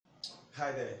Hi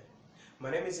there,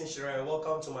 my name is Inshira and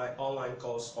welcome to my online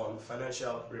course on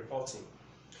financial reporting.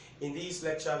 In these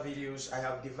lecture videos, I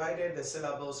have divided the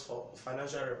syllabus for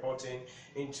financial reporting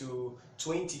into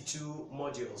 22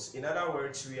 modules. In other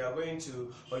words, you are going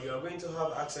to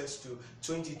have access to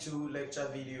 22 lecture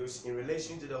videos in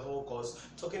relation to the whole course,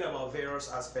 talking about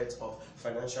various aspects of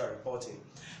financial reporting.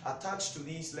 Attached to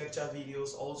these lecture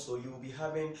videos also, you will be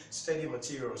having study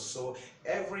materials. So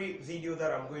every video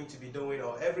that I'm going to be doing,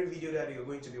 or every video that you're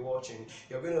going to be watching,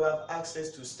 you're going to have access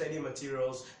to study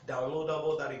materials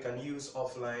downloadable that you can use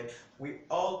offline.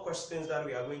 All questions that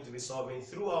we are going to be solving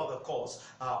throughout the course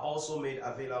are also made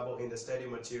available in the study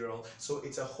material. So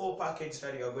it's a whole package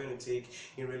that you are going to take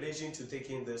in relation to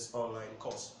taking this online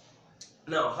course.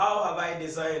 Now, how have I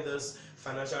designed this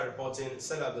financial reporting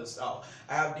syllabus? Now,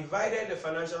 I have divided the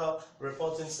financial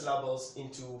reporting syllabus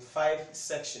into 5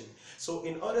 sections. So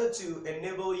in order to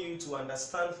enable you to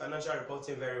understand financial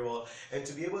reporting very well and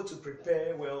to be able to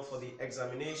prepare well for the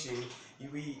examination,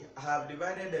 we have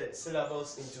divided the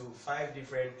syllabus into 5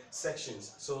 different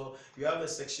sections. So you have a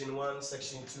section 1,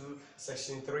 section 2,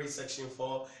 section 3, section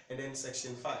 4, and then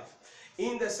section 5.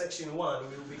 In the section 1,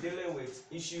 we will be dealing with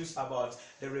issues about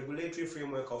the regulatory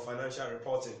framework of financial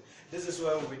reporting. This is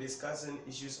where we'll be discussing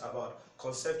issues about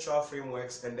conceptual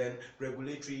frameworks and then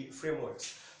regulatory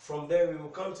frameworks. From there, we will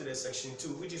come to the section 2,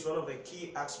 which is one of the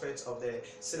key aspects of the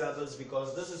syllabus,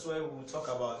 because this is where we will talk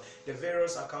about the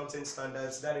various accounting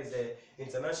standards, that is the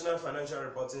International Financial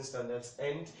Reporting Standards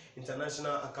and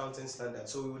International Accounting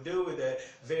Standards. So we will deal with the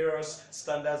various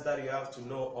standards that you have to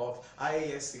know of: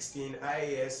 IAS 16,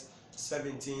 IAS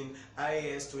 17,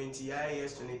 IAS 20,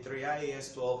 IAS 23,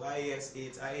 IAS 12, IAS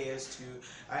 8, IAS 2,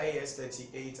 IAS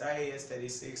 38, IAS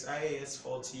 36, IAS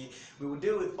 40. We will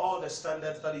deal with all the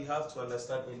standards that you have to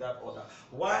understand in that order.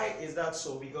 Why is that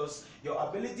so? Because your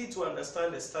ability to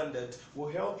understand the standard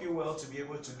will help you well to be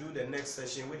able to do the next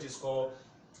session, which is called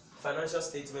financial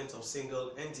statement of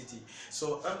single entity.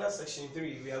 So under section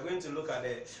 3, we are going to look at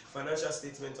the financial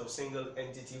statement of single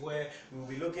entity, where we will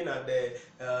be looking at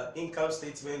the income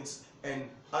statements and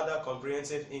other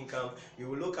comprehensive income. We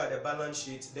will look at the balance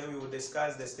sheet, then we will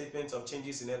discuss the statement of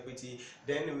changes in equity,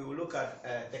 then we will look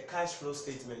at the cash flow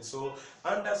statement. So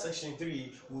under section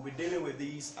 3, we will be dealing with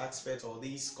these aspects or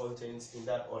these contents in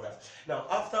that order. Now,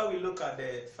 after we look at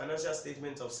the financial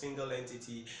statement of single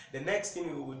entity, the next thing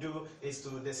we will do is to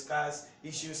discuss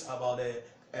issues about the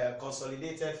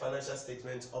consolidated financial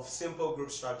statement of simple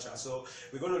group structure. So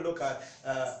we're going to look at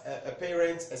a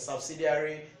parent, a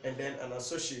subsidiary, and then an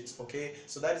associate. Okay,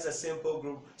 so that is a simple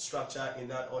group structure in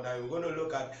that order. We're going to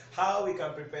look at how we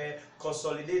can prepare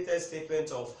consolidated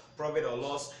statement of profit or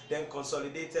loss, then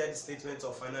consolidated statement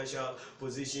of financial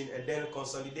position, and then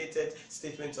consolidated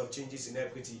statement of changes in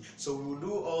equity. So we will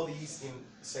do all these in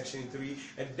section 3,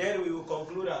 and then we will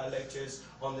conclude our lectures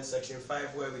on the section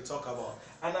 5, where we talk about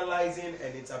analyzing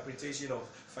and interpretation of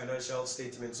financial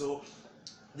statements. So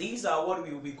these are what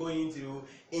we will be going through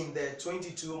in the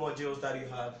 22 modules that you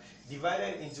have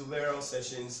divided into various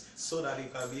sessions, so that you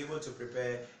can be able to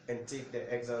prepare and take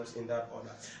the exams in that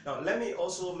order. Now, let me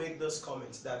also make this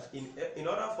comment that in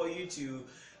order for you to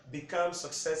become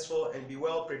successful and be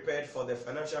well prepared for the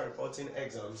financial reporting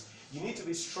exams, you need to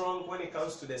be strong when it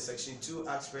comes to the section 2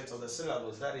 aspect of the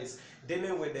syllabus, that is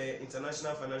dealing with the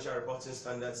International Financial Reporting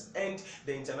Standards and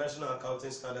the International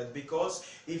Accounting Standards. Because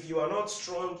if you are not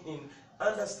strong in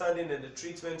understanding and the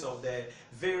treatment of the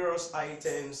various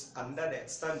items under the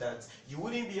standards, you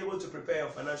wouldn't be able to prepare your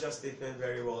financial statement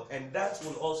very well, and that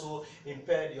will also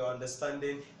impair your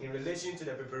understanding in relation to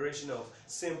the preparation of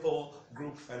simple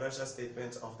group financial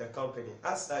statements of the company.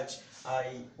 As such,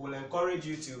 I will encourage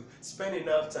you to spend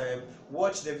enough time,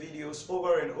 watch the videos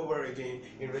over and over again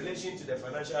in relation to the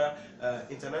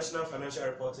International Financial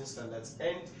Reporting Standards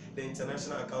and the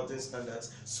International Accounting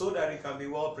Standards, so that you can be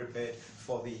well prepared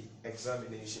for the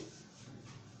examination.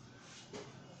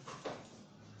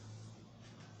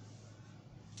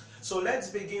 So let's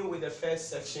begin with the first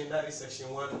section, that is section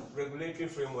 1, regulatory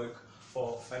framework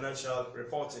for financial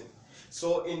reporting.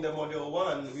 So in the module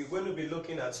 1, we're going to be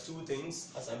looking at 2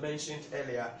 things, as I mentioned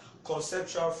earlier: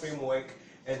 conceptual framework,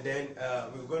 and then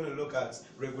we're going to look at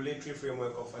regulatory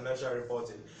framework of financial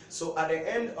reporting. So at the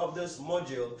end of this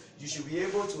module, you should be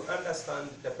able to understand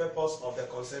the purpose of the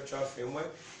conceptual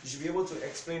framework. You should be able to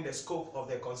explain the scope of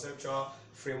the conceptual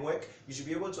framework. You should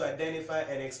be able to identify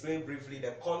and explain briefly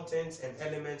the contents and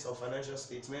elements of financial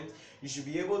statement. You should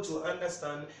be able to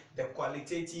understand the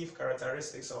qualitative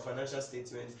characteristics of financial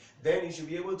statement. Then you should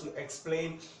be able to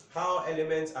explain how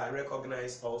elements are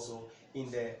recognized also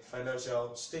in the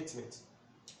financial statement.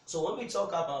 So when we talk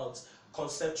about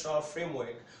conceptual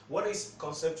framework. What is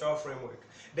conceptual framework?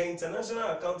 The International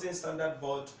Accounting Standard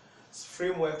Board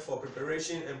framework for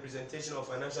preparation and presentation of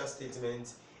financial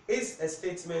statements is a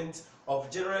statement of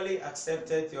generally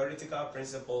accepted theoretical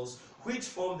principles which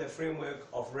form the framework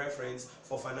of reference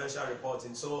for financial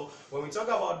reporting. So when we talk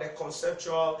about the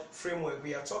conceptual framework,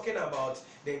 we are talking about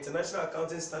the International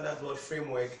Accounting Standard Board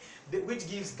framework, which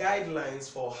gives guidelines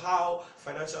for how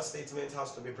financial statement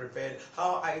has to be prepared,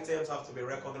 how items have to be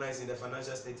recognized in the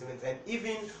financial statement, and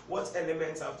even what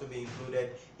elements have to be included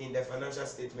in the financial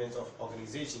statement of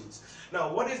organizations.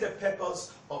 Now, what is the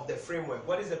purpose of the framework?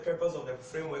 What is the purpose of the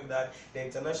framework that the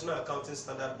International Accounting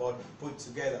Standard Board put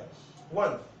together?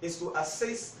 One is to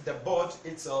assist the board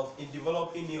itself in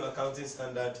developing new accounting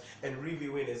standards and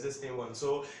reviewing existing ones.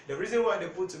 So the reason why they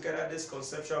put together this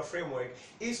conceptual framework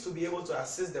is to be able to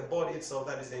assist the board itself,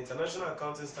 that is the International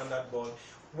Accounting Standard Board,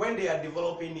 when they are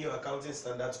developing new accounting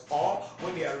standards or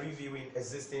when they are reviewing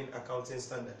existing accounting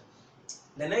standards.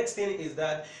 The next thing is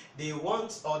that they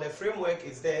want, or the framework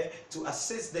is there to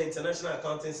assist the International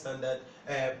Accounting Standard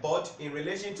Board in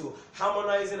relation to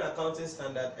harmonizing accounting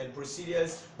standards and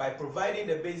procedures by providing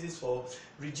the basis for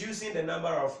reducing the number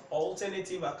of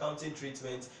alternative accounting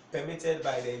treatments permitted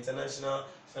by the International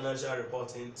Financial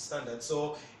Reporting Standard.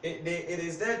 So it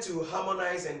is there to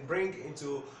harmonize and bring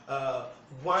into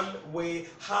one way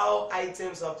how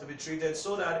items have to be treated,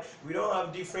 so that we don't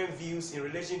have different views in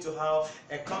relation to how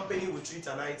a company would treat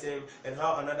an item and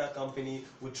how another company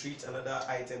would treat another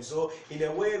item. So in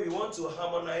a way, we want to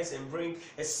harmonize and bring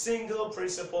a single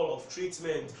principle of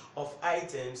treatment of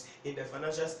items in the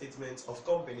financial statements of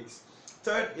companies.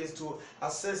 Third is to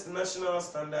assist national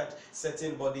standard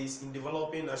setting bodies in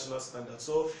developing national standards.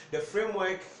 So the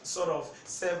framework sort of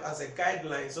serves as a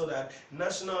guideline so that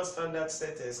national standard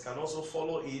setters can also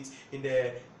follow it in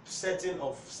the setting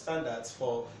of standards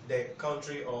for the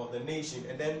country or the nation.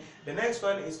 And then the next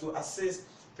one is to assist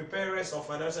preparers of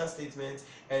financial statements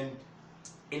and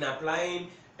in applying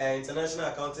international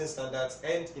accounting standards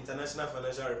and international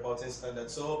financial reporting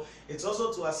standards. So it's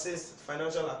also to assist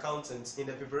financial accountants in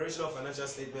the preparation of financial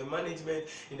statement management,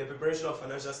 in the preparation of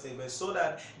financial statements, so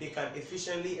that they can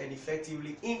efficiently and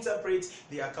effectively interpret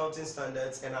the accounting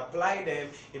standards and apply them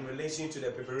in relation to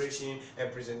the preparation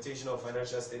and presentation of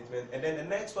financial statement. And then the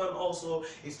next one also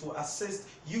is to assist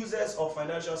users of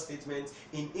financial statements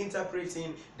in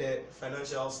interpreting the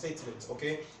financial statements.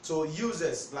 Okay, so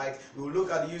users, like we will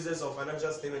look at the users of financial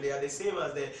statements, they are the same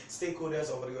as the stakeholders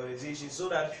of the organization, so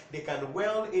that they can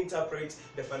well interpret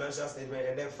the financial statement.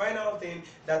 And the final thing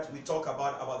that we talk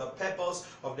about the purpose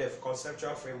of the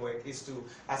conceptual framework is to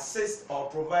assist or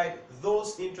provide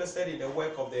those interested in the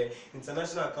work of the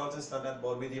International Accounting Standard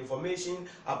Board with information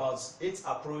about its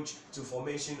approach to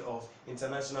formation of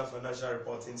international financial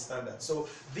reporting standards. So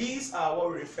these are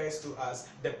what we refer to as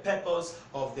the purpose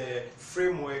of the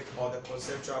framework or the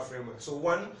conceptual framework. So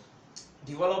one,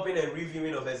 developing and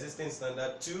reviewing of existing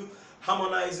standards. Two,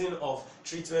 harmonizing of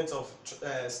treatment of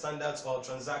standards or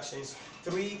transactions.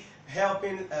 Three,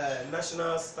 helping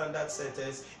national standard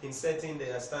setters in setting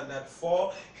their standard.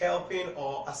 Four, helping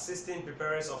or assisting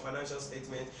preparers of financial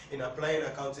statements in applying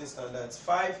accounting standards.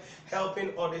 Five,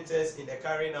 helping auditors in the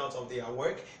carrying out of their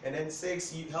work. And then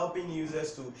six, helping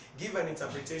users to give an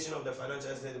interpretation of the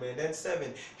financial statement. And then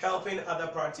seven, helping other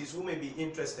parties who may be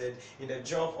interested in the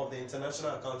job of the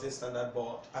International Accounting Standard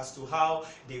Board as to how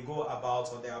they go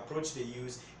about, or the approach they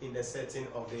use in the setting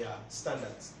of their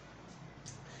standards.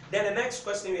 Then the next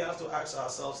question we have to ask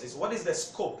ourselves is, what is the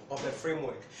scope of the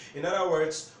framework? In other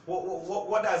words,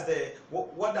 what does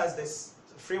this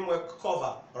framework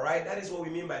cover? All right, that is what we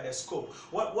mean by the scope.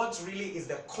 What really is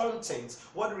the content?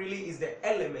 What really is the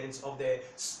elements of the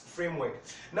framework?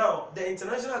 Now, the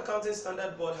International Accounting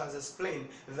Standard Board has explained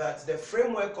that the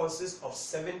framework consists of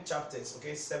 7 chapters.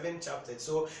 Okay, 7 chapters.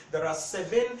 So there are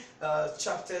 7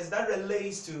 chapters that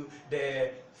relates to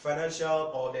the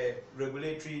financial or the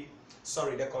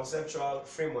the conceptual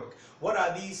framework. What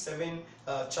are these 7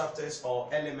 chapters or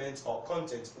elements or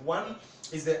content? 1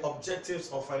 is the objectives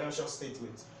of financial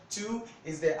statements. 2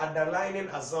 is the underlying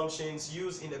assumptions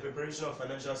used in the preparation of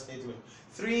financial statement.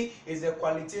 3 is the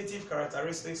qualitative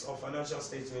characteristics of financial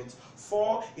statements.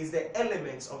 4 is the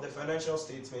elements of the financial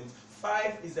statement.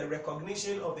 5 is the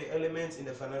recognition of the elements in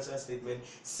the financial statement.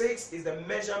 6 is the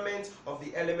measurement of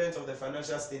the elements of the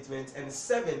financial statement. And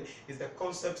 7 is the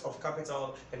concept of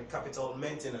capital and capital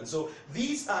maintenance. So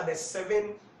these are the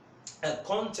 7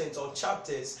 content or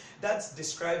chapters that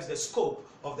describes the scope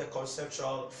of the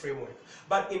conceptual framework.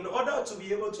 But in order to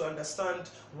be able to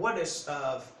understand what this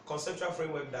conceptual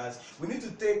framework does, we need to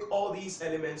take all these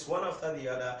elements one after the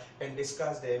other and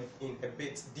discuss them in a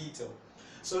bit detail.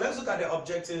 So let's look at the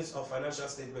objectives of financial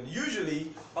statement.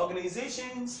 Usually,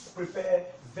 organizations prepare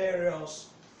various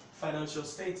financial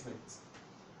statements.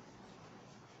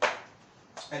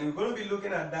 And we're going to be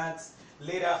looking at that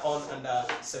later on under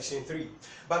section 3.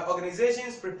 But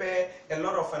organizations prepare a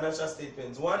lot of financial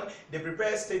statements. One, they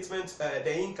prepare statements,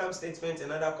 the income statement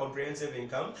and other comprehensive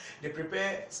income. They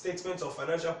prepare statements of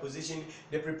financial position.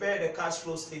 They prepare the cash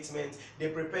flow statement. They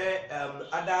prepare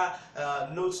other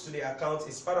notes to the account.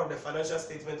 It's part of the financial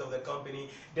statement of the company.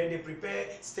 Then they prepare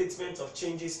statements of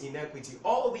changes in equity.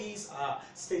 All these are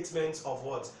statements of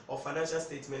what? Of financial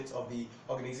statements of the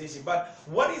organization. But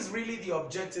what is really the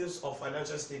objectives of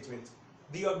financial statement?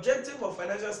 The objective of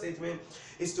financial statement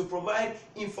is to provide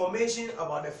information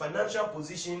about the financial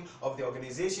position of the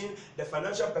organization, the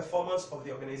financial performance of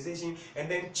the organization, and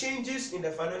then changes in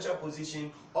the financial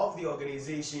position of the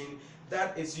organization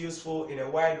that is useful in a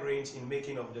wide range in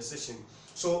making of decisions.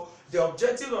 So the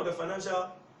objective of the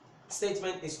financial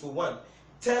statement is to, one,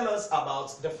 tell us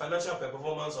about the financial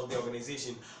performance of the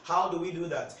organization. How do we do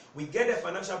that? We get the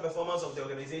financial performance of the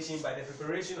organization by the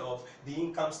preparation of the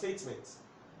income statement.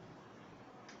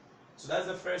 So that's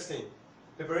the first thing.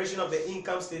 Preparation of the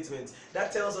income statement.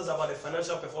 That tells us about the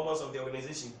financial performance of the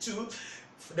organization. Two,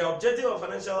 the objective of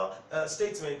financial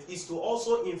statement is to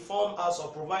also inform us or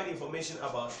provide information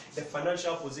about the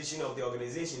financial position of the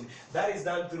organization. That is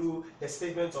done through the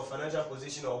statement of financial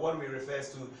position, or what we refer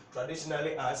to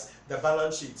traditionally as the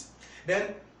balance sheet.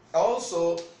 Then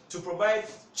also to provide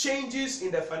changes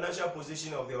in the financial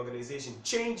position of the organization.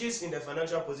 Changes in the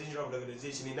financial position of the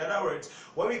organization. In other words,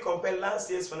 when we compare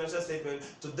last year's financial statement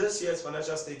to this year's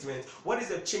financial statement, what is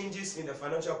the changes in the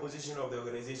financial position of the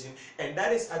organization? And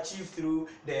that is achieved through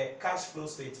the cash flow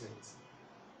statement,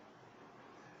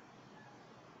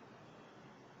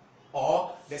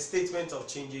 or the statement of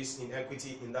changes in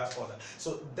equity, in that order.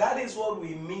 So that is what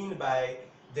we mean by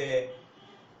the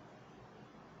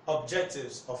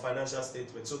objectives of financial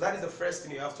statement. So that is the first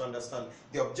thing you have to understand.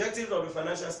 The objective of the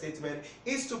financial statement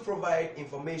is to provide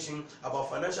information about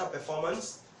financial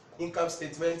performance, income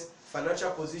statement,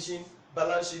 financial position,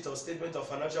 balance sheet or statement of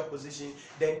financial position,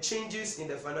 then changes in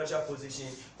the financial position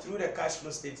through the cash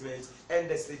flow statement and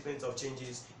the statement of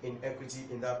changes in equity,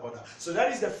 in that order. So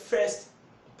that is the first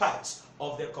part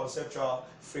of the conceptual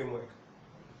framework.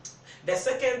 The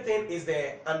second thing is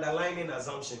the underlying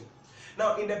assumption.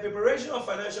 Now, in the preparation of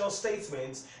financial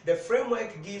statements, the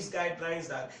framework gives guidelines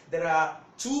that there are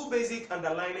two basic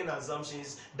underlying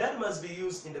assumptions that must be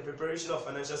used in the preparation of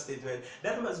financial statement,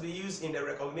 that must be used in the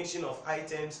recognition of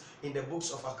items in the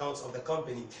books of accounts of the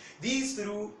company. These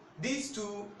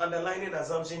two underlying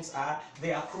assumptions are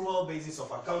the accrual basis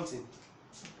of accounting.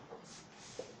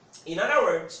 In other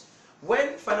words,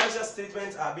 when financial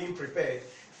statements are being prepared,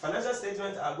 financial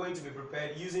statements are going to be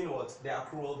prepared using what? The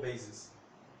accrual basis.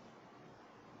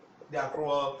 The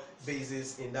accrual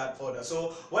basis, in that order.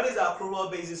 So what is the accrual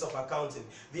basis of accounting?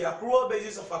 The accrual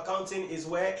basis of accounting is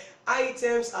where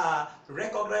items are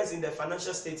recognized in the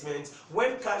financial statement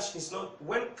when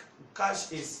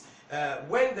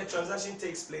when the transaction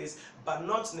takes place, but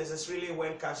not necessarily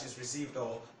when cash is received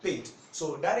or paid.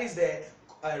 So that is the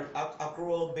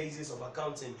accrual basis of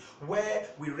accounting, where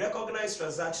we recognize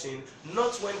transaction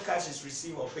not when cash is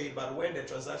received or paid, but when the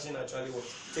transaction actually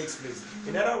takes place.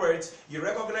 In other words, you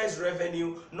recognize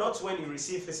revenue not when you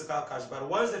receive physical cash, but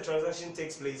once the transaction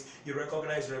takes place, you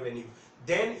recognize revenue.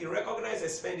 Then you recognize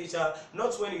expenditure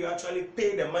not when you actually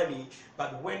pay the money,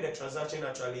 but when the transaction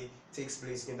actually takes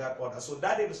place, in that order. So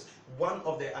that is one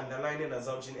of the underlying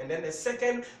assumptions. And then the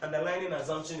second underlying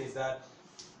assumption is that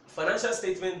financial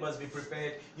statement must be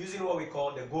prepared using what we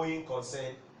call the going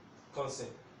concern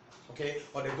concept, okay,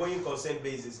 or the going concern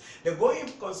basis. The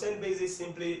going concern basis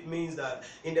simply means that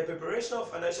in the preparation of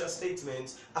financial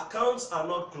statements, accounts are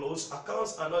not closed,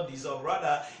 accounts are not dissolved,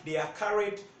 rather they are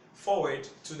carried forward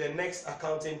to the next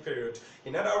accounting period.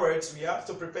 In other words, we have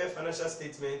to prepare financial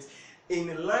statements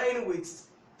in line with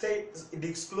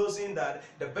disclosing that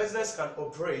the business can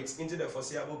operate into the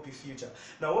foreseeable future.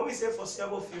 Now, when we say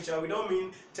foreseeable future, we don't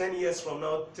mean 10 years from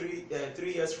now, 3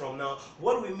 years from now.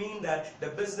 What we mean that the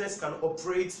business can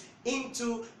operate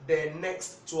into the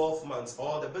next 12 months,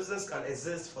 or the business can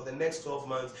exist for the next 12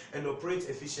 months and operate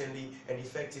efficiently and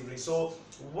effectively. So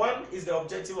one is the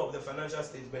objective of the financial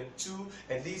statement. Two,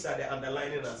 and these are the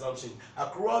underlying assumptions: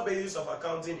 accrual basis of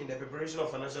accounting in the preparation of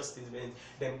financial statement,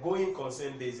 then going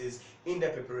concern basis in the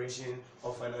preparation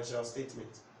of financial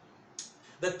statement.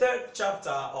 The third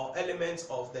chapter or element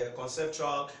of the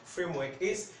conceptual framework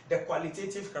is the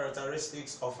qualitative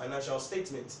characteristics of financial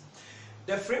statements.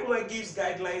 The framework gives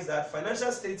guidelines that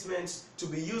financial statements, to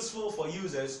be useful for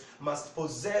users, must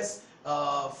possess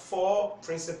four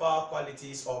principal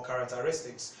qualities or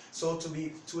characteristics. So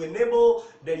to enable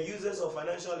the users of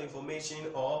financial information,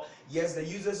 or yes, the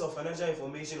users of financial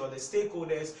information or the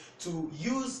stakeholders to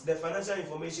use the financial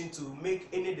information to make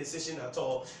any decision at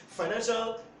all,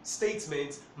 financial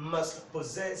statements must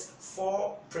possess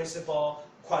four principal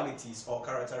qualities or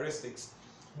characteristics.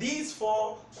 These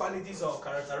four qualities or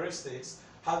characteristics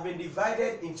have been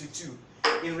divided into two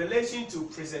in relation to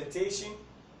presentation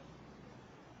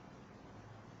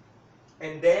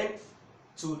and then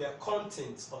to the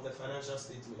content of the financial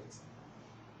statement.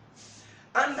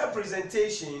 Under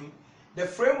presentation, the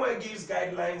framework gives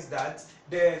guidelines that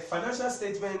the financial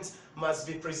statement must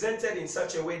be presented in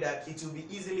such a way that it will be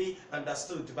easily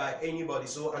understood by anybody,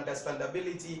 so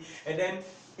understandability. And then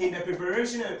in the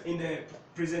preparation, in the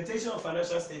presentation of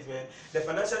financial statement, the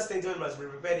financial statement must be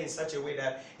prepared in such a way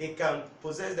that it can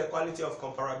possess the quality of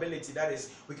comparability. That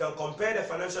is, we can compare the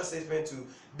financial statement to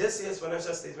this year's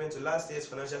financial statement to last year's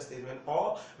financial statement,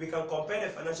 or we can compare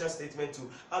the financial statement to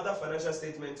other financial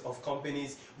statements of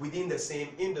companies within the same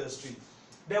industry.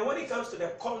 Then when it comes to the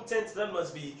content that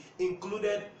must be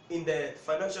included in the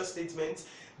financial statement,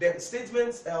 the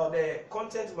statements or the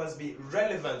content must be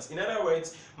relevant. In other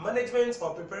words, management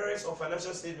or preparers of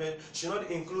financial statement should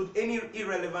not include any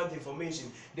irrelevant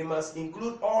information. They must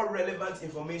include all relevant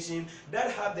information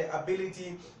that have the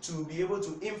ability to be able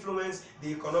to influence the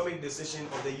economic decision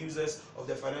of the users of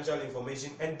the financial information.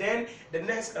 And then the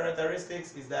next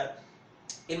characteristics is that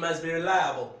it must be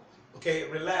reliable. Okay,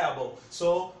 reliable.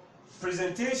 So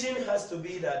presentation has to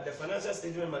be that the financial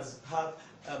statement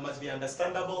must be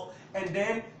understandable and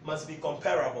then must be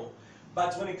comparable.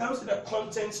 But when it comes to the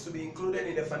contents to be included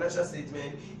in the financial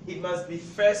statement, it must be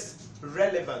first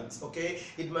relevant. Okay,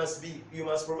 you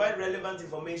must provide relevant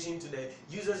information to the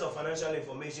users of financial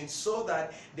information so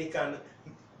that they can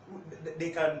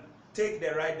take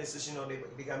the right decision, or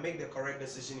they can make the correct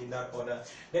decision in that order.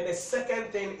 Then the second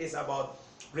thing is about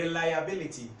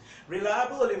reliability.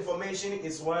 Reliable information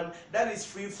is one that is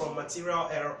free from material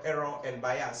error and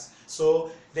bias.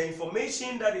 So the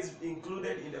information that is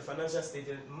included in the financial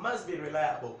statement must be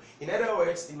reliable. In other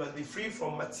words, it must be free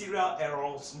from material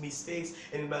errors, mistakes,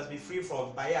 and it must be free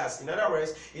from bias. In other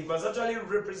words, it must actually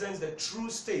represent the true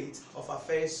state of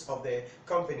affairs of the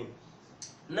company.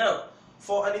 Now,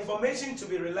 for an information to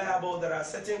be reliable, there are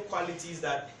certain qualities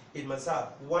that it must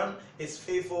have. One is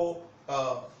faithful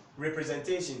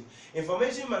representation.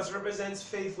 Information must represent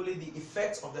faithfully the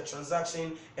effects of the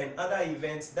transaction and other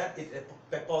events that it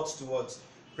purports towards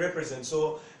represent.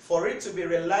 So for it to be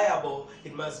reliable,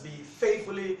 it must be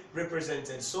faithfully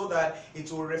represented so that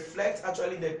it will reflect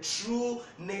actually the true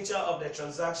nature of the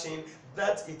transaction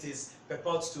that it is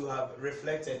purports to have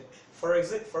reflected. For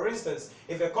instance,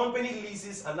 if a company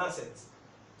leases an asset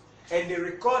and they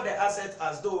record the asset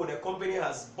as though the company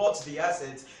has bought the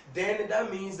asset, then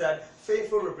that means that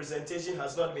faithful representation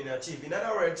has not been achieved. In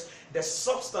other words, the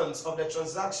substance of the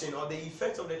transaction or the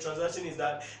effect of the transaction is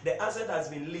that the asset has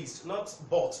been leased, not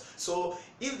bought. So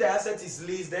if the asset is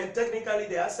leased, then technically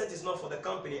the asset is not for the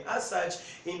company. As such,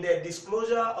 in the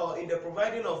disclosure or in the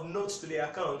providing of notes to the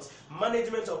accounts,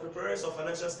 management or preparers of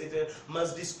financial statement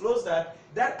must disclose that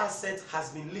that asset has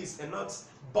been leased and not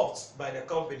bought by the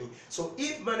company. So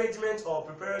if management or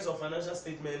preparers of financial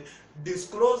statement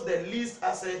disclose the leased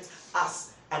asset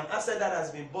as an asset that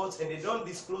has been bought and they don't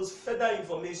disclose further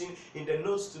information in the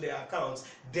notes to the accounts,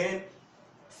 then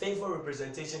faithful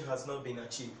representation has not been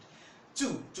achieved.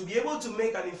 Two, to be able to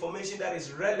make an information that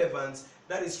is relevant,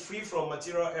 that is free from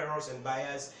material errors and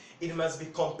bias, it must be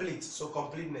complete, so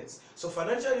completeness. So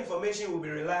financial information will be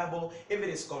reliable if it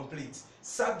is complete,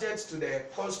 subject to the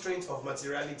constraints of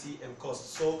materiality and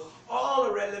cost. So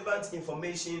all relevant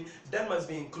information that must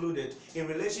be included in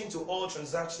relation to all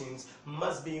transactions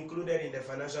must be included in the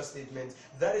financial statement.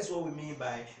 That is what we mean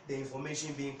by the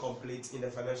information being complete in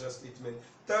the financial statement.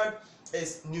 Third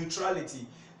is neutrality.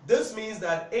 This means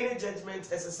that any judgment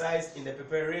exercised in the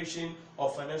preparation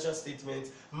of financial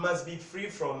statements must be free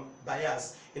from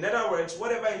bias. In other words,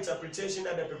 whatever interpretation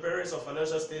that the preparers of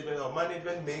financial statement or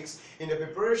management makes in the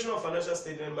preparation of financial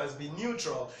statement must be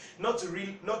neutral, not to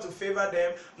favor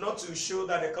them, not to show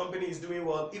that the company is doing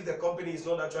well if the company is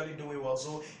not actually doing well.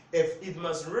 So if it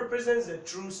must represent the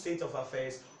true state of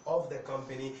affairs of the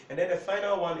company. And then the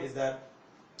final one is that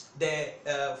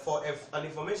for an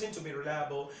information to be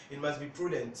reliable, it must be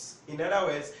prudent. In other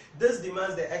words, this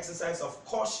demands the exercise of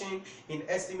caution in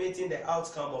estimating the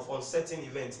outcome of uncertain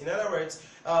events. In other words,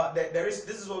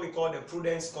 this is what we call the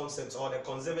prudence concept or the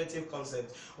conservative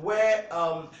concept, where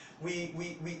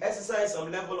we exercise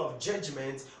some level of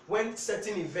judgment when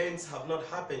certain events have not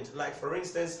happened, like for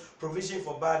instance provision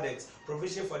for bad debts,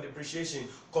 provision for depreciation,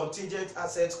 contingent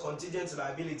assets, contingent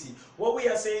liability. What we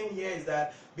are saying here is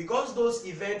that because those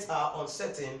events are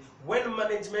uncertain, when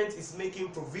management is making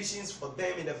provisions for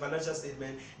them in the financial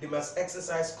statement, they must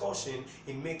exercise caution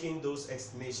in making those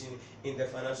estimations in the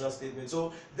financial statement.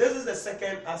 So this is the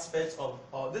second aspect of,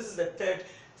 or this is the third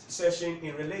session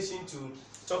in relation to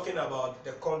talking about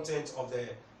the content of the,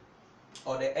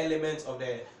 or the elements of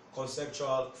the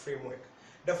conceptual framework.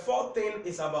 The fourth thing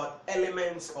is about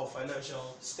elements of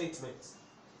financial statements.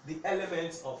 The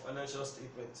elements of financial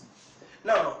statements.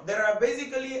 Now, there are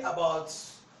basically about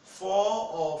 4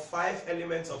 or 5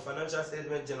 elements of financial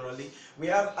statement generally. We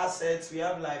have assets, we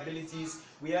have liabilities,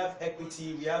 we have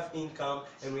equity, we have income,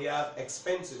 and we have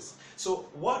expenses. So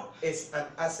what is an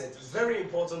asset? Very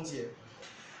important here.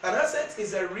 An asset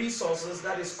is a resource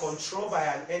that is controlled by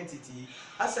an entity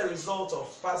as a result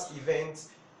of past events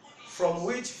from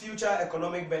which future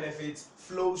economic benefit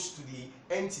flows to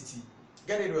the entity.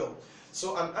 Get it well?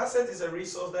 So an asset is a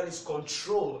resource that is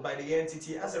controlled by the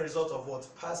entity as a result of what?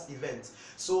 Past events.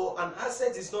 So an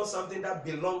asset is not something that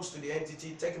belongs to the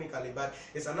entity technically, but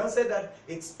it's an asset that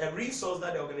it's a resource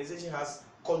that the organization has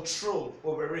control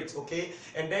over it, okay?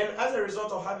 And then as a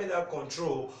result of having that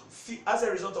control, as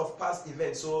a result of past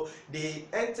events, so they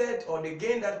entered or they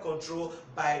gained that control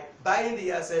by buying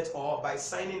the asset or by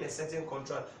signing a certain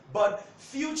contract. But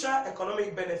future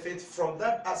economic benefit from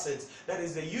that asset, that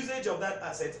is the usage of that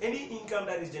asset, any income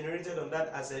that is generated on that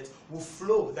asset will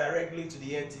flow directly to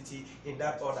the entity in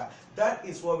that order. That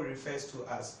is what we refer to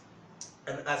as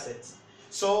an asset.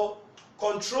 So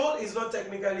control is not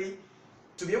technically,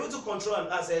 to be able to control an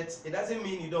asset, it doesn't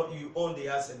mean you own the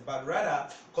asset, but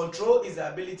rather control is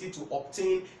the ability to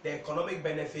obtain the economic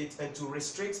benefit and to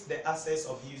restrict the access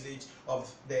of usage of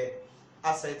the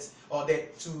assets, or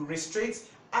to restrict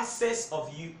access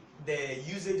of the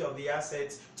usage of the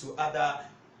assets to other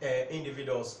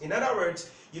individuals. In other words,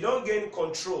 you don't gain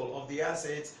control of the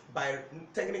asset by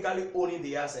technically owning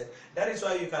the asset. That is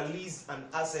why you can lease an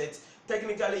asset.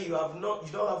 Technically, you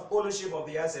don't have ownership of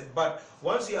the asset, but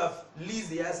once you have leased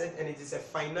the asset and it is a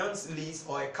finance lease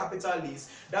or a capital lease,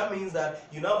 that means that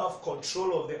you now have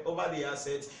control over the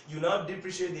asset. You now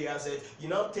depreciate the asset. You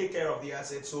now take care of the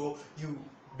asset, so you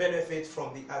benefit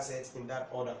from the asset in that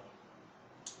order.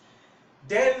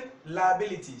 Then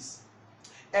liabilities.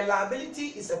 A liability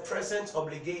is a present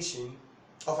obligation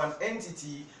of an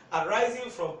entity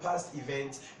arising from past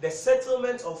events, the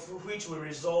settlement of which will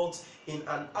result in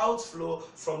an outflow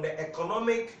from the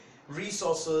economic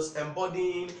resources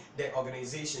embodying the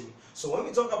organization. So when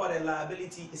we talk about a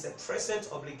liability, it's a present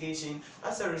obligation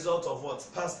as a result of what?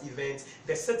 Past events,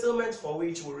 the settlement for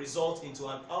which will result into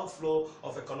an outflow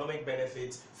of economic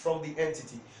benefit from the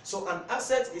entity. So an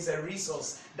asset is a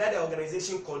resource that the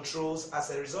organization controls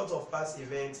as a result of past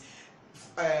events,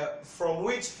 from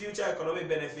which future economic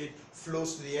benefit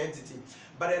flows to the entity.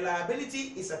 But a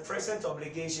liability is a present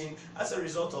obligation as a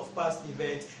result of past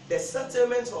events, the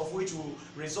settlement of which will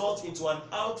result into an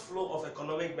outflow of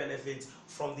economic benefit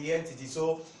from the entity.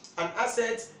 So an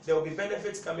asset, there will be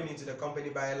benefits coming into the company,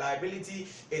 but a liability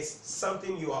is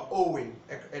something you are owing,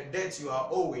 a debt you are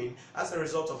owing as a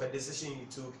result of a decision you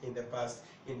took in the past,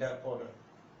 in that order.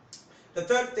 The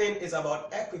third thing is about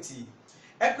equity.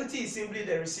 Equity is simply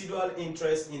the residual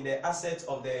interest in the assets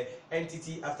of the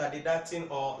entity after deducting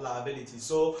all liabilities.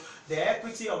 So the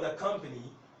equity of the company,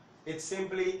 it's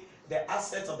simply the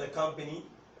assets of the company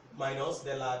minus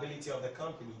the liability of the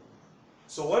company.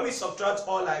 So when we subtract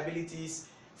all liabilities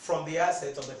from the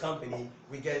assets of the company,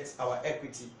 we get our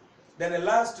equity. Then the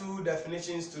last two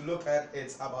definitions to look at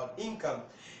is about income.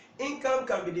 Income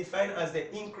can be defined as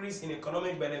the increase in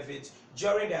economic benefit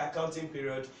during the accounting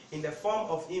period in the form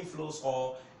of inflows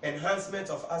or enhancement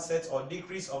of assets or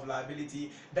decrease of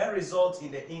liability that results in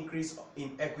the increase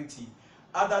in equity,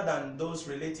 other than those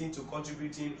relating to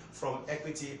contributing from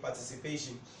equity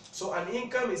participation. So an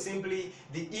income is simply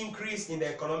the increase in the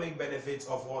economic benefits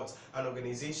of what? An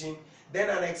organization. Then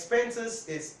an expenses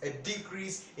is a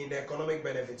decrease in the economic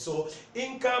benefit. So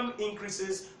income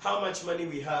increases how much money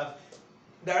we have,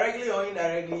 directly or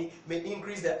indirectly may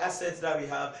increase the assets that we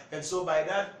have, and so by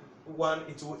that one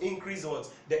it will increase what?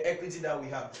 The equity that we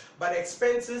have. But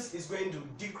expenses is going to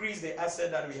decrease the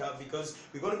asset that we have, because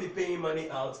we're going to be paying money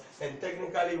out, and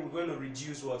technically we're going to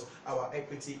reduce what? Our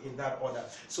equity in that order.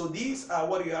 So these are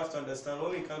what you have to understand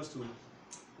when it comes to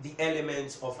the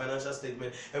elements of financial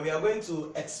statement, and we are going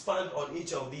to expand on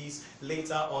each of these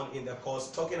later on in the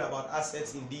course, talking about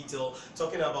assets in detail,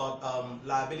 talking about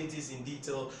liabilities in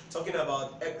detail, talking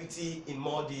about equity in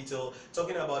more detail,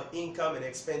 talking about income and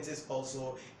expenses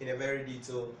also in a very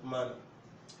detailed manner.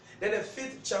 Then the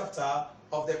fifth chapter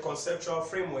of the conceptual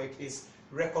framework is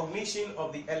recognition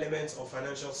of the elements of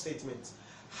financial statement.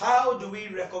 How do we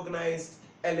recognize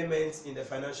elements in the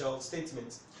financial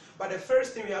statement? But the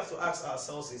first thing we have to ask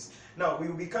ourselves is, now we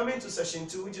will be coming to session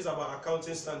 2, which is about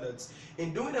accounting standards.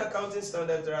 In doing accounting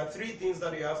standards, there are 3 things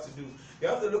that you have to do. You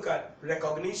have to look at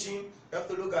recognition, you have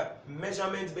to look at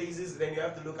measurement basis, then you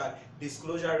have to look at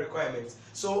disclosure requirements.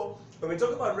 So when we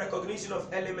talk about recognition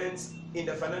of elements in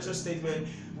the financial statement,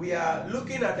 we are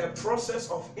looking at the process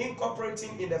of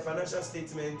incorporating in the financial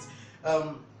statement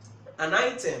an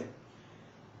item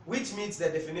which meets the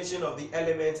definition of the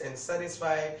element and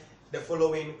satisfy the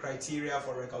following criteria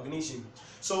for recognition.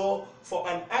 So for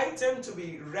an item to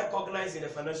be recognized in a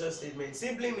financial statement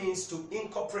simply means to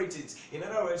incorporate it. In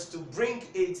other words, to bring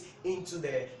it into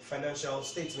the financial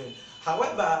statement.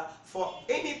 However, for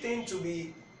anything to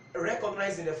be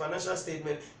recognized in the financial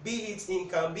statement, be it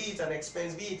income, be it an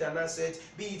expense, be it an asset,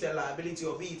 be it a liability,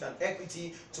 or be it an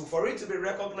equity, for it to be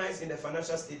recognized in the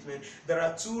financial statement, there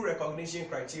are 2 recognition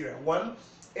criteria. One,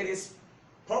 it is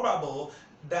probable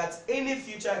that any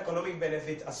future economic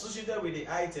benefit associated with the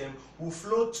item will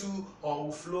flow to or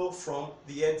will flow from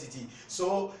the entity.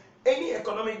 So any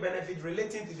economic benefit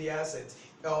relating to the asset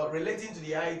or relating to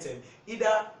the item,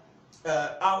 either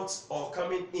out or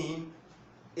coming in,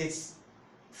 is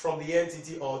from the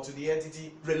entity or to the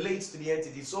entity, relates to the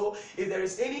entity. So if there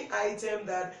is any item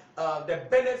that the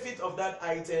benefit of that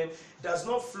item does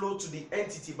not flow to the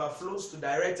entity but flows to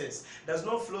directors, does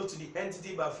not flow to the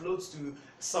entity but flows to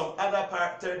some other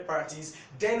third parties,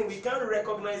 then we can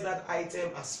recognize that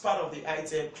item as part of the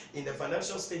item in the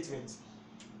financial statement.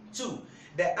 2,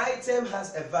 the item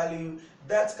has a value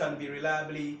that can be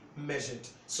reliably measured.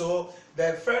 So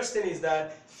the first thing is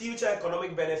that future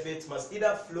economic benefits must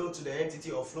either flow to the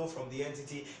entity or flow from the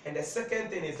entity, and the second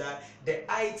thing is that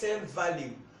the item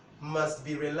value must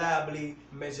be reliably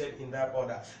measured in that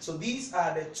order. So these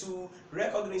are the 2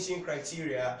 recognition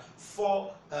criteria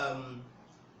for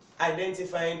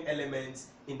identifying elements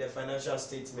in the financial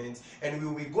statement, and we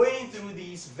will be going through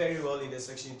these very well in the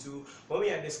section 2 when we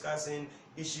are discussing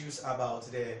issues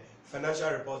about the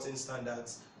financial reporting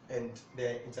standards and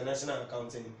the international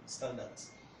accounting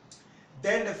standards.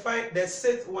 Then the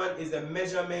 6th one is the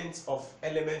measurement of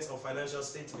elements of financial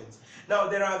statements. Now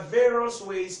there are various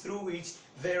ways through which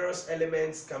various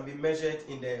elements can be measured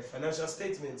in the financial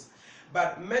statements.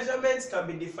 But measurements can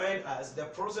be defined as the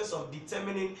process of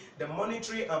determining the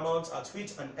monetary amount at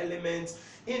which an element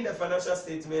in the financial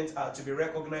statement are to be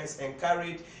recognized and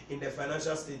carried in the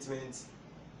financial statement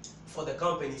for the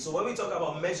company. So when we talk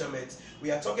about measurement,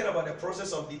 we are talking about the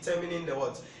process of determining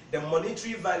the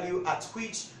monetary value at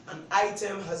which an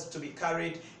item has to be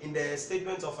carried in the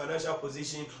statement of financial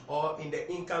position or in the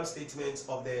income statement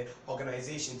of the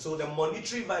organization. So the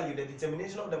monetary value, the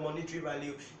determination of the monetary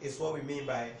value is what we mean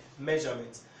by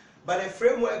measurement. But the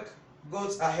framework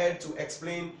goes ahead to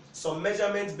explain some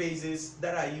measurement bases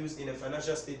that are used in a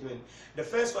financial statement. The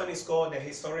first one is called the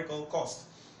historical cost.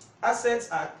 Assets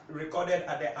are recorded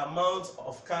at the amount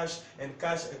of cash and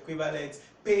cash equivalents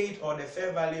paid or the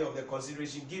fair value of the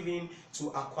consideration given to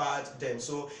acquire them.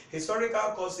 So historical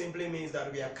cost simply means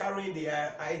that we are carrying the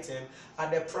item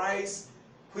at the price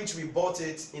which we bought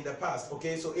it in the past.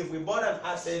 Okay, so if we bought an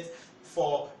asset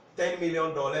for $10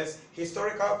 million,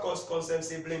 historical cost concept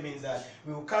simply means that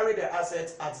we will carry the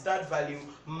asset at that value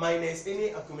minus any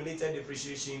accumulated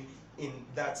depreciation in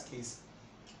that case.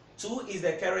 2 is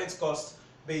the current cost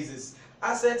basis.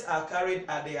 Assets are carried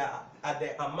at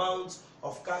the amount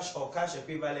of cash or cash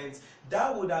equivalent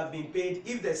that would have been paid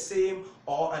if the same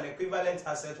or an equivalent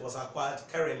asset was acquired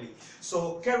currently.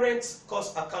 So current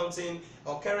cost accounting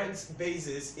or current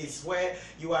basis is where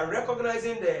you are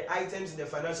recognizing the items in the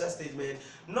financial statement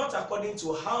not according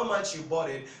to how much you bought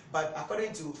it, but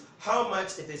according to how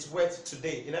much it is worth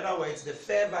today. In other words, the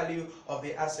fair value of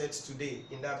the assets today,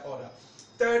 in that order.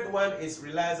 3rd one is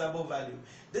realizable value.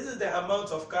 This is the amount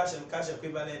of cash and cash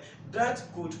equivalent that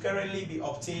could currently be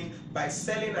obtained by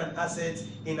selling an asset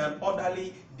in an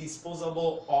orderly,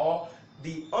 disposable, or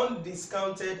the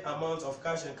undiscounted amount of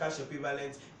cash and cash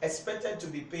equivalents expected to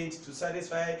be paid to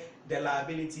satisfy the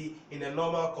liability in a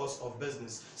normal course of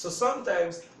business. So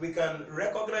sometimes we can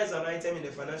recognize an item in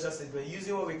the financial statement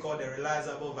using what we call the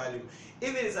realizable value.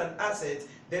 If it is an asset,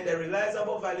 then the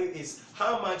realizable value is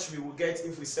how much we will get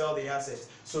if we sell the asset.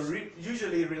 So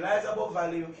usually realizable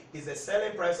value is the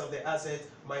selling price of the asset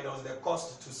minus the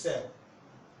cost to sell.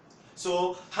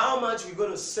 So how much we're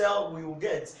going to sell, we will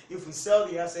get if we sell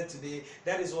the asset today.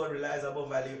 That is what realizable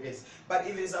value is. But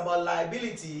if it's about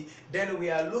liability, then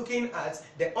we are looking at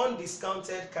the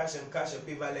undiscounted cash and cash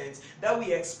equivalents that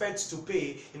we expect to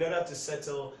pay in order to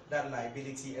settle that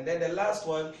liability. And then the last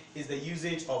one is the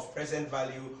usage of present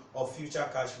value of future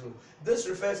cash flow. This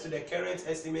refers to the current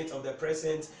estimate of the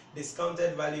present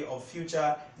discounted value of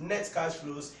future net cash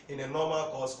flows in a normal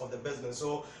course of the business.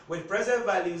 So with present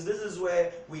values, this is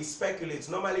where we speculate.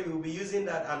 Normally we will be using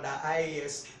that under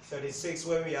IAS 36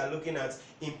 when we are looking at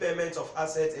impairment of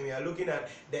assets and we are looking at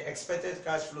the expected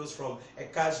cash flows from a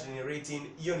cash generating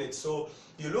unit. So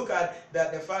you look at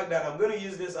that, the fact that I'm going to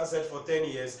use this asset for 10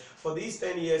 years. For these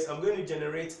 10 years, I'm going to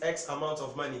generate X amount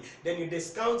of money. Then you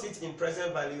discount it in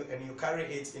present value and you carry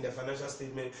it in the financial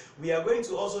statement. We are going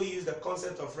to also use the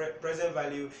concept of present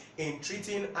value in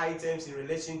treating items in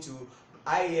relation to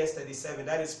IAS 37,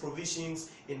 that is provisions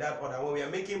in that order. When we are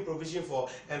making provision for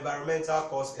environmental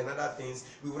costs and other things,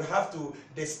 we will have to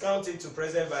discount it to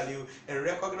present value and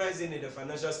recognize it in the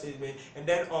financial statement and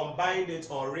then unbind it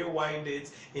or rewind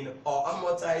it or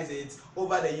amortize it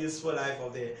over the useful life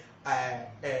of the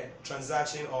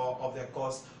transaction or of the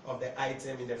cost of the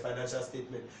item in the financial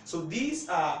statement. So these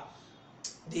are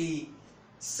the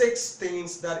 6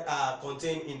 things that are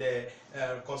contained in the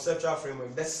conceptual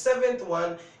framework. The 7th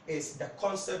one is the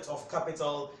concept of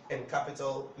capital and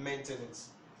capital maintenance.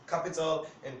 Capital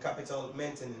and capital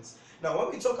maintenance. Now,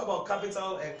 when we talk about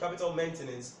capital and capital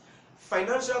maintenance,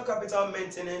 financial capital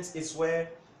maintenance is where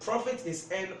profit is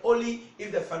earned only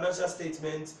if the financial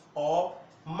statement or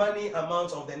money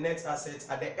amount of the net assets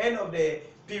at the end of the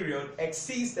period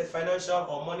exceeds the financial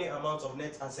or money amount of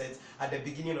net assets at the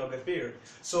beginning of the period.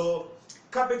 So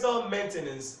capital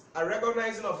maintenance, a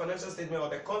recognizing of financial statement or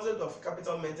the concept of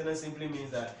capital maintenance simply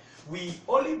means that we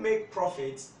only make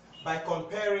profits by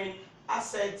comparing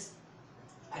assets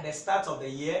at the start of the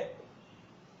year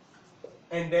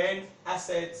and then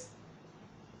assets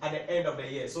at the end of the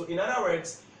year. So in other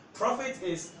words, profit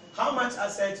is how much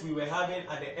assets we were having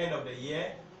at the end of the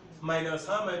year minus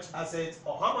how much assets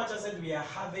we are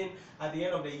having at the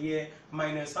end of the year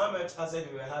minus how much assets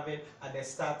we were having at the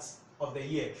start of the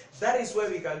year. That is where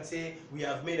we can say we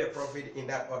have made a profit in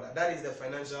that order. That is the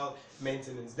financial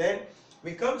maintenance. Then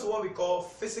we come to what we call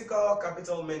physical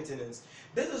capital maintenance.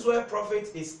 This is where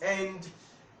profit is earned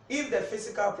if the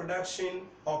physical production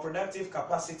or productive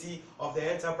capacity of the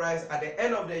enterprise at the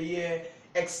end of the year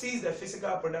exceeds the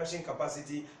physical production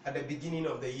capacity at the beginning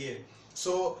of the year.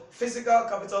 So physical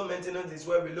capital maintenance is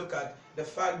where we look at the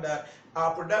fact that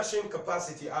our production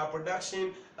capacity, our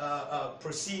production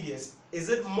procedures, is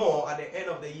it more at the end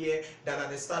of the year than at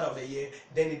the start of the year?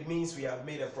 Then it means we have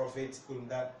made a profit in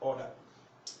that order.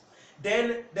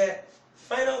 Then the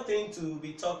final thing to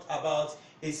be talked about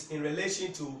is in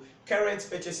relation to current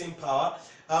purchasing power.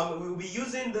 We will be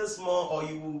using this more, or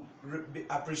you will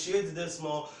appreciate this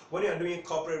more when you are doing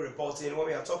corporate reporting, when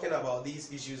we are talking about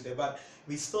these issues there, but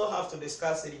we still have to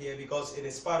discuss it here because it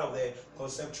is part of the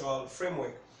conceptual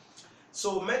framework.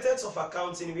 So methods of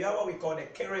accounting, we have what we call the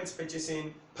current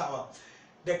purchasing power.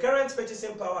 The current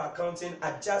purchasing power accounting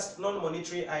adjusts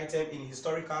non-monetary item in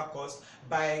historical cost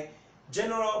by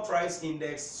general price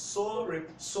index, so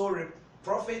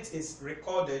profit is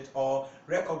recorded or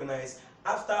recognized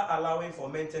after allowing for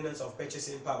maintenance of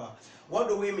purchasing power. What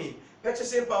do we mean?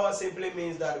 Purchasing power simply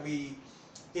means that we,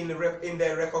 in the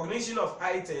recognition of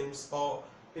items or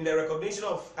in the recognition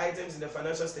of items in the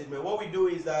financial statement, what we do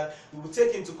is that we will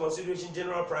take into consideration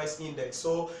general price index.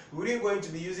 So we're going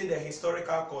to be using the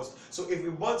historical cost. So if we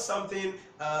bought something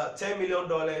 $10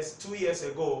 million 2 years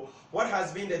ago, what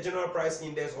has been the general price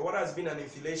index or what has been an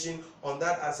inflation on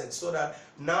that asset, so that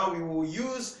now we will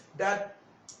use that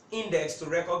index to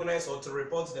recognize or to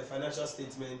report the financial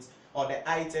statement or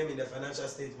the item in the financial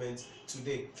statement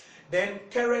today. Then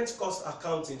current cost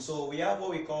accounting. So we have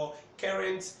what we call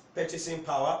current purchasing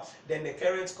power, then the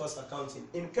current cost accounting.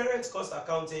 In current cost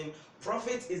accounting,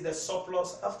 profit is the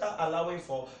surplus after allowing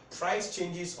for price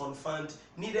changes on fund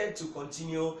needed to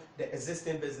continue the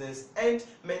existing business and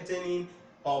maintain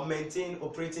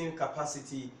operating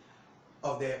capacity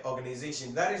of the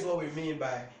organization. That is what we mean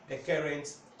by the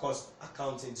current cost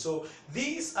accounting. So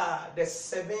these are the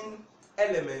 7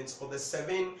 elements or the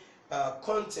 7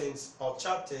 contents or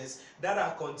chapters that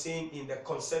are contained in the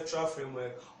conceptual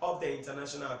framework of the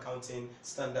International Accounting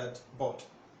Standard Board.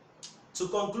 To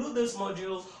conclude this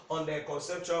module on the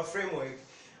conceptual framework,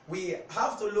 we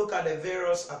have to look at the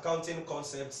various accounting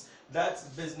concepts that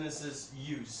businesses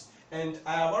use. And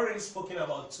I have already spoken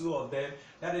about two of them.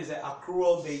 That is the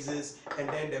accrual basis and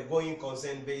then the going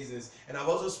concern basis. And I've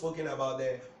also spoken about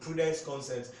the prudence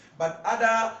concepts. But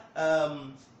other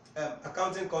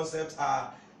accounting concepts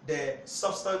are the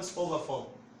substance over form.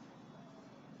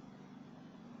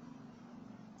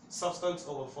 Substance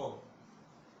over form.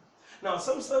 Now,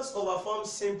 substance over form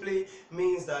simply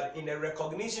means that in the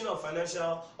recognition of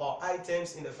financial or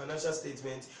items in the financial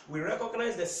statement, we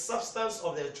recognize the substance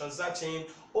of the transaction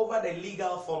over the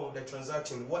legal form of the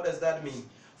transaction. What does that mean?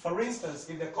 For instance,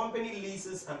 if the company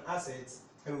leases an asset,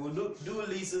 and we will do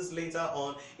leases later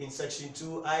on in section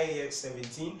 2 IAX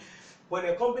 17, when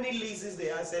a company leases the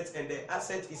asset and the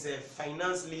asset is a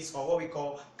finance lease or what we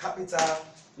call capital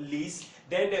lease,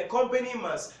 then the company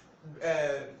must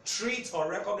treat or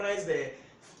recognize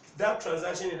that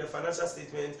transaction in the financial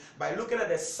statement by looking at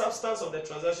the substance of the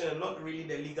transaction and not really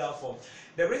the legal form.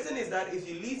 The reason is that if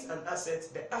you lease an asset,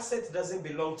 the asset doesn't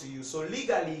belong to you. So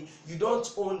legally, you don't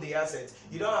own the asset.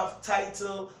 You don't have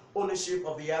title ownership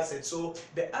of the asset. So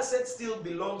the asset still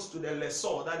belongs to the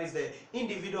lessor, that is the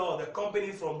individual or the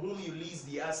company from whom you lease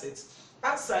the assets.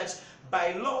 As such,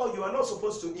 by law, you are not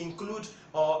supposed to include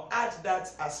or add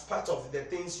that as part of the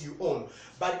things you own.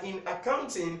 But in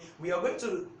accounting, we are going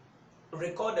to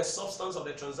record the substance of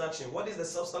the transaction. What is the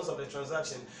substance of the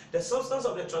transaction? The substance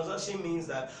of the transaction means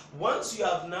that once you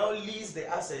have now leased the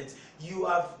asset, you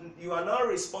are now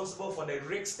responsible for the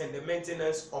risks and the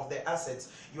maintenance of the assets.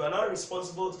 You are now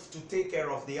responsible to take care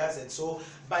of the asset. So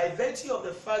by virtue of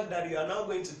the fact that you are now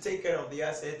going to take care of the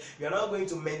asset, you are now going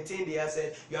to maintain the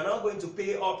asset, you are now going to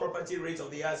pay all property rates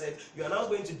of the asset, you are now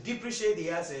going to depreciate the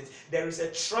asset, there is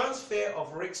a transfer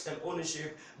of risks and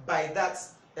ownership by that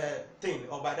thing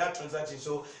or by that transaction.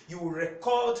 So you will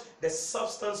record the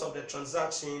substance of the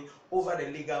transaction over the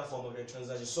legal form of the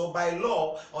transaction. So by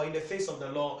law or in the face of the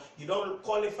law, you don't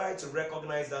qualify to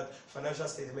recognize that financial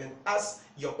statement as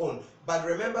your own. But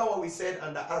remember what we said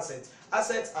under assets.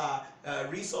 Assets are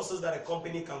resources that a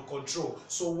company can control.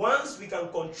 So once we can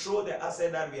control the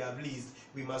asset that we have leased,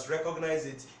 we must recognize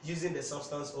it using the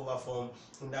substance over form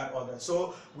in that order.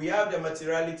 So we have the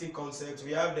materiality concept,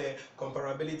 we have the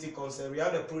comparability concept, we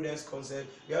have the prudence concept,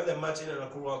 we have the matching and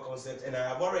accrual concept, and I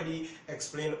have already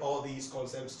explained all these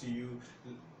concepts to you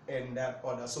in that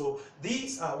order. So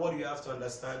these are what you have to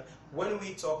understand when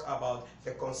we talk about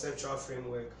the conceptual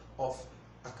framework of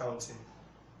accounting.